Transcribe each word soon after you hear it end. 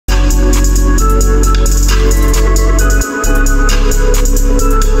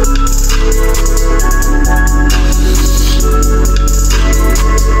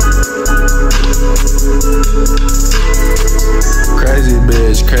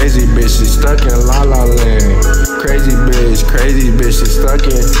Crazy bitch, she stuck in La La Land. Crazy bitch, she stuck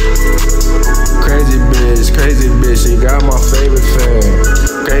in. Crazy bitch, she got my favorite fan.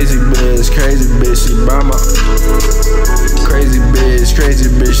 Crazy bitch, she by my. Crazy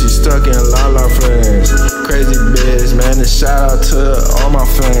bitch, she stuck in La La friends. Crazy bitch, man, and shout out to all my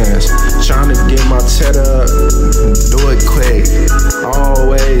fans. Tryna get my cheddar up, do it quick.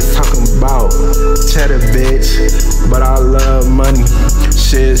 Always talking about cheddar, bitch, but I love money.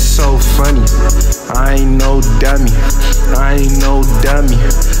 Shit's so funny. I ain't no dummy.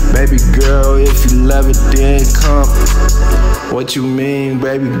 Baby girl, if you love it, then come. What you mean,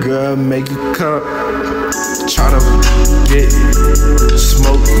 baby girl, make it come. Tryna get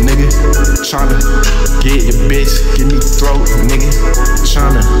smoke, nigga. Tryna get your bitch, give me throat, nigga.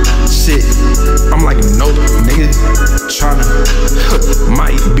 Tryna shit, I'm like no, nigga. Tryna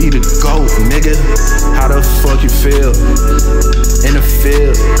might be the GOAT, nigga. How the fuck you feel in the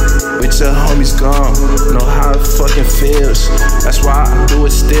field with your homies gone? Know how it fucking feels. That's why I do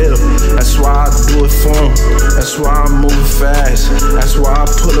it still. That's why I do it for 'em. That's why I'm moving fast. That's why I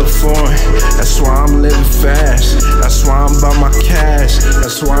put up for 'em. That's why I'm living fast. That's why I'm about my cash.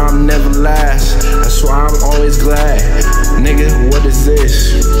 That's why I'm never last. That's why I'm always glad. Nigga, what is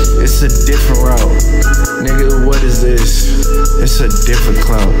this? It's a different route. Nigga, what is this? It's a different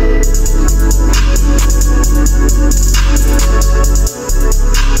clout.